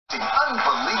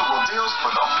Unbelievable deals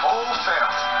for the whole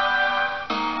family.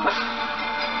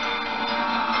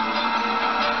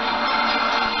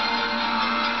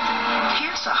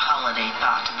 Here's a holiday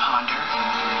thought to ponder.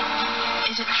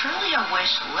 Is it truly a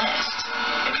wish list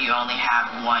if you only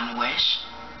have one wish?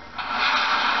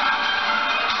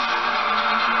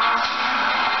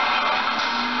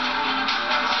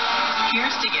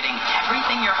 Here's to getting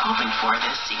everything you're hoping for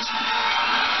this season.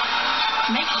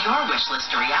 Make your wish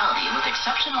list a reality with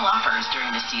exceptional offers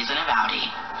during the season of Audi.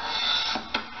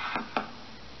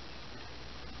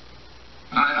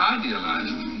 I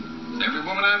idealize every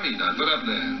woman I meet, I put up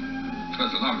there.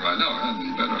 Because the longer I know her,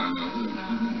 the better I know her.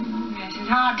 Yes, it's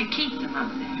hard to keep them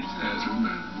up there. Yes, isn't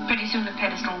it? Pretty soon the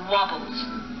pedestal wobbles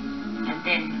and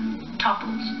then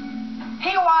topples.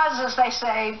 He was, as they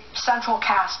say, central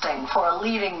casting for a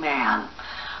leading man,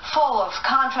 full of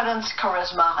confidence,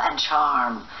 charisma, and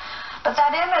charm. But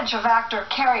that image of actor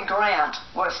Cary Grant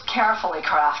was carefully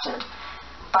crafted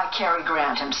by Cary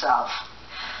Grant himself.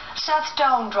 Seth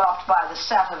Doane dropped by the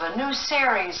set of a new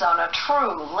series on a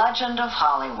true legend of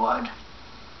Hollywood.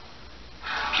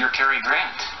 You're Cary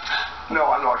Grant. No,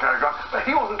 I'm not Cary Grant. But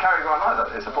he wasn't Cary Grant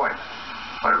either, is the point.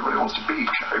 Everybody wants to be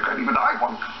Cary Grant. Even I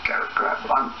want Cary Grant,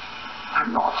 but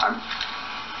I'm not.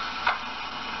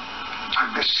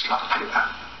 I'm this slut here.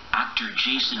 Actor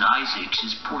Jason Issacs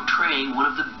is portraying one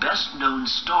of the best-known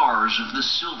stars of the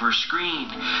silver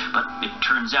screen. But it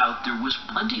turns out there was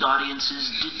plenty audiences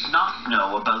did not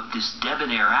know about this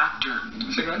debonair actor.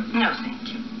 Cigarette? No, thank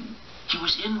you. He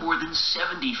was in more than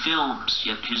 70 films,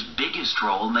 yet his biggest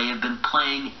role may have been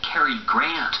playing Cary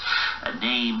Grant, a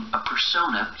name, a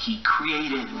persona he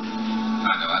created.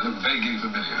 I know, I look vaguely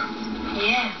familiar.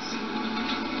 Yes.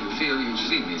 Feel you've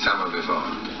seen me somewhere before.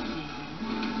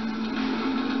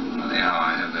 Funny how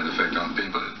I have that effect on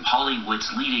people.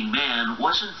 Hollywood's leading man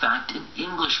was in fact an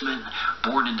Englishman,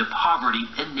 born into poverty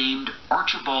and named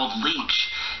Archibald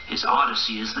Leach. His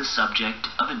odyssey is the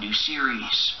subject of a new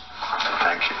series.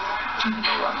 Thank you.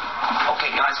 Okay,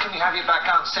 guys, can we have you back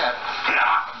on set?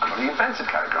 Yeah. He invented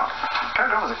Cary Grant. Cary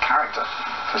Grant was a character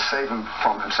to save him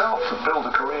from himself, to build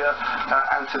a career,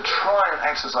 and to try and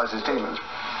exercise his demons.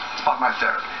 It's part of my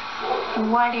therapy.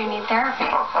 Why do you need therapy?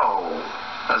 Oh,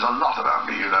 there's a lot about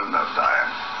me you don't know, Diane.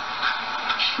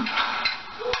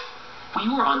 We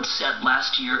were on set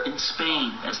last year in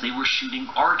Spain as they were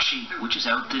shooting Archie, which is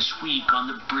out this week on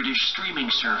the British streaming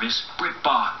service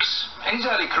BritBox. In his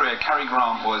early career, Cary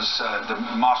Grant was the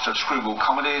master of screwball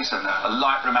comedies and a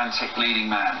light romantic leading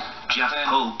man. Jeff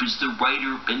Pope is the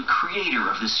writer and creator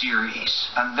of the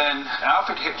series. And then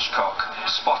Alfred Hitchcock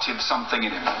spotted something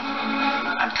in him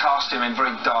and cast him in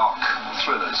very dark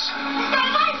thrillers.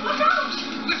 Look out!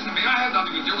 Listen to me, I had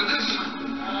nothing to do with this.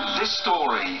 This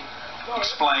story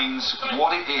explains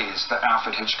what it is that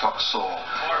Alfred Hitchcock saw.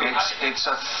 It's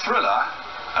a thriller,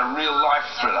 a real-life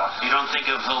thriller. You don't think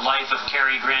of the life of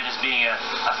Cary Grant as being a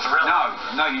thriller?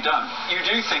 No, you don't. You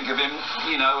do think of him,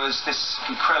 you know, as this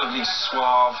incredibly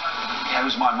suave,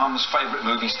 who's my mum's favourite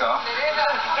movie star.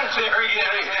 There he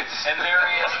is. And there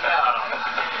he is now.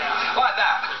 Like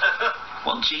that.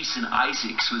 While Jason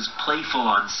Issacs was playful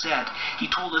on set, he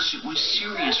told us it was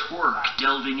serious work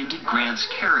delving into Grant's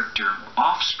character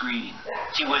off-screen.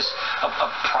 He was a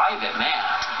private man.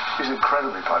 He's an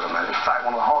incredibly private man. In fact,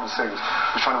 one of the hardest things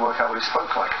was trying to work out what he spoke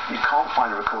like. You can't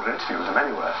find a recorded interview with him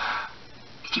anywhere.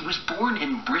 He was born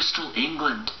in Bristol,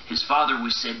 England. His father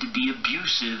was said to be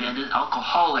abusive and an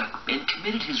alcoholic and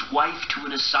committed his wife to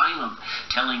an asylum,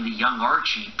 telling the young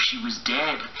Archie she was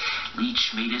dead.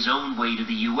 Leach made his own way to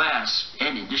the U.S.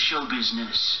 and into show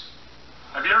business.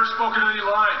 Have you ever spoken any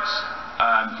lines?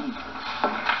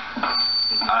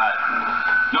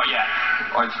 Not yet.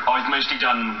 I've mostly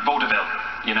done vaudeville,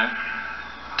 you know,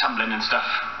 tumbling and stuff.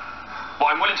 But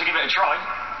I'm willing to give it a try.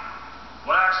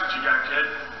 What accent you got,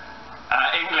 kid?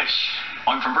 English.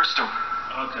 I'm from Bristol.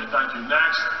 Okay, thank you.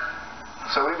 Next.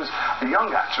 So he was a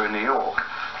young actor in New York,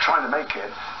 trying to make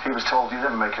it. He was told, you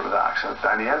never make it with that accent.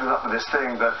 And he ended up with this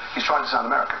thing that he's trying to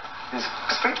sound American. His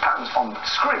speech patterns on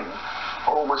screen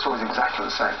are almost always exactly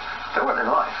the same. They weren't in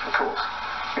life, of course.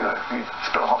 You know, you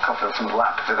spill hot coffee on someone's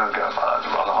lap, they don't go, oh, that's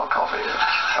a rather hot coffee.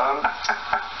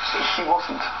 He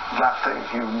wasn't that thing.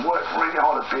 He worked really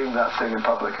hard at being that thing in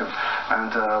public,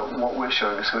 and what we're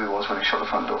showing is who he was when he shut the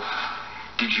front door.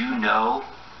 Did you know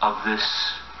of this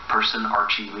person,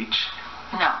 Archie Leach?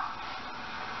 No.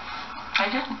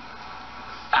 I didn't.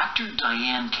 Actor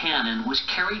Dyan Cannon was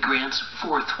Cary Grant's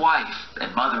fourth wife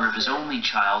and mother of his only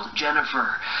child,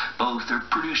 Jennifer. Both are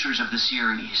producers of the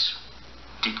series.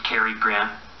 Did Cary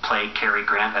Grant play Cary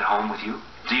Grant at home with you?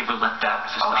 Did you ever let that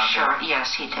facade Oh, sure. down?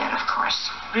 Yes, he did, of course.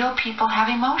 Real people have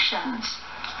emotions.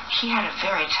 he had a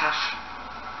very tough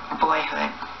boyhood.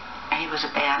 He was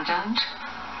abandoned,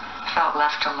 felt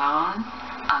left alone,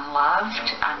 unloved,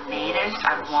 unneeded,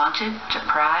 unwanted,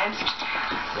 deprived.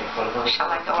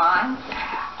 Shall I go on?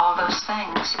 All those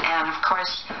things. And of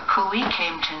course, who we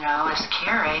came to know as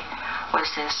Cary was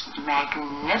this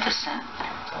magnificent,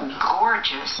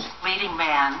 gorgeous leading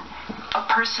man, a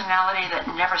personality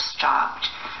that never stopped.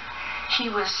 He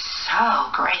was so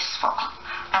graceful.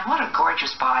 And what a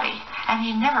gorgeous body. And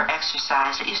he never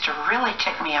exercised. It used to really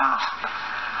tick me off.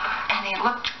 And he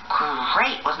looked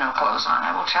great with no clothes on,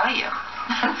 I will tell you.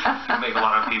 You make a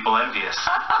lot of people envious.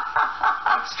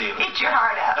 Steve. Eat your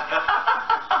heart out.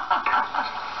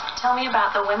 Tell me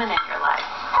about the women in your life.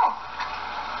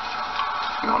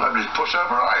 You're nobody's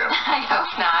pushover, are you? I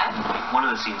hope not. One of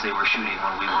the scenes they were shooting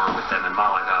when we were with them in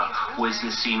Malaga was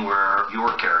this scene where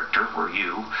your character, or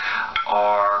you,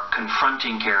 are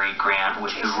confronting Cary Grant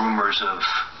with the rumors of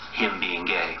him being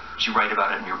gay. You write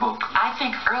about it in your book. I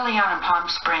think early on in Palm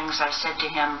Springs, I said to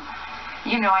him,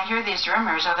 you know, I hear these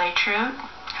rumors. Are they true?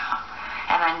 No.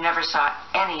 And I never saw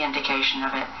any indication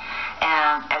of it.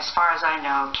 And as far as I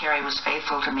know, Cary was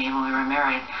faithful to me when we were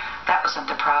married. That wasn't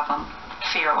the problem.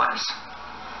 Fear was.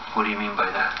 What do you mean by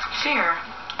that? Fear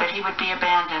that he would be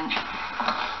abandoned.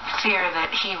 Fear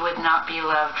that he would not be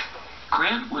loved.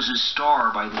 Grant was a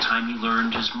star by the time he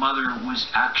learned his mother was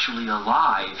actually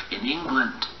alive in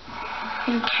England.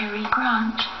 You Cary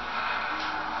Grant.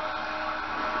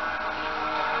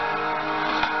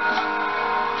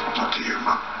 Not to you,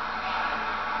 Mum.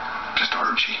 Just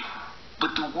Archie.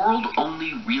 But the world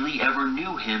only really ever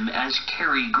knew him as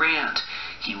Cary Grant.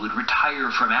 He would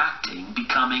retire from acting,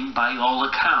 becoming, by all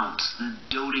accounts, the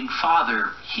doting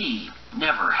father he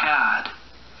never had.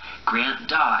 Grant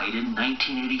died in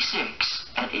 1986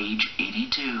 at age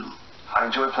 82. I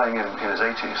enjoyed playing him in his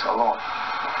 80s a lot.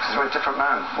 He's a very different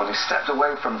man. When he stepped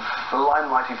away from the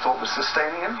limelight he thought was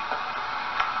sustaining him,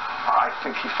 I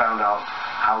think he found out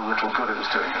how little good it was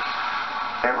doing him.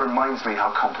 It reminds me how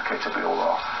complicated we all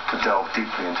are to delve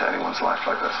deeply into anyone's life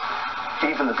like this.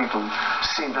 Even the people who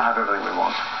seem to have everything we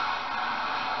want.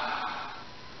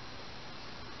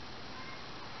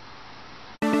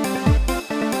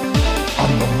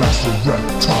 I'm the master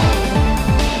reptile.